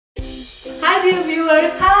Hi dear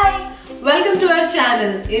viewers. Hi. Welcome to our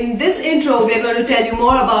channel. In this intro, we are going to tell you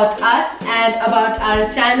more about us and about our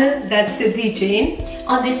channel, that's Siddhi Jain.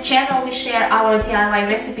 On this channel, we share our DIY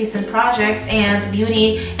recipes and projects and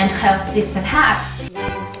beauty and health tips and hacks.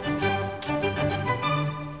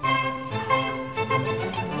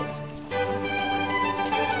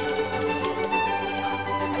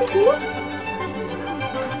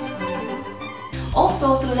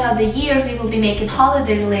 Also, throughout the year, we will be making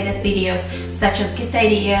holiday-related videos such as gift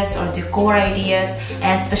ideas or decor ideas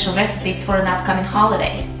and special recipes for an upcoming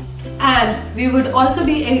holiday. And we would also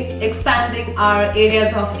be expanding our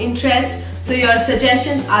areas of interest, so your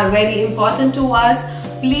suggestions are very important to us.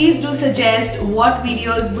 Please do suggest what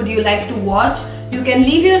videos would you like to watch. You can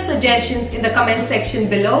leave your suggestions in the comment section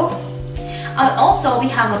below. Also, we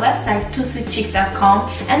have a website,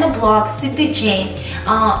 twosweetchicks.com, and a blog, Siddhi Jain.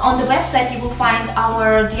 On the website, you will find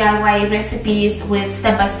our DIY recipes with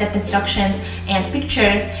step-by-step instructions and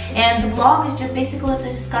pictures. And the blog is just basically to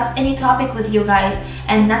discuss any topic with you guys,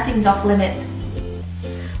 and nothing's off limit.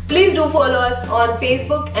 Please do follow us on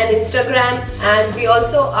Facebook and Instagram, and we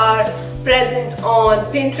also are present on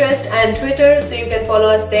Pinterest and Twitter, so you can follow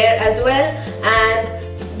us there as well.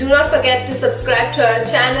 And do not forget to subscribe to our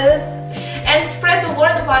channel. And spread the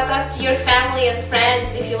word about us to your family and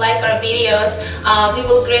friends if you like our videos. We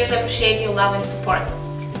will greatly appreciate your love and support.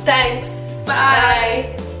 Thanks.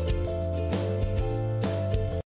 Bye.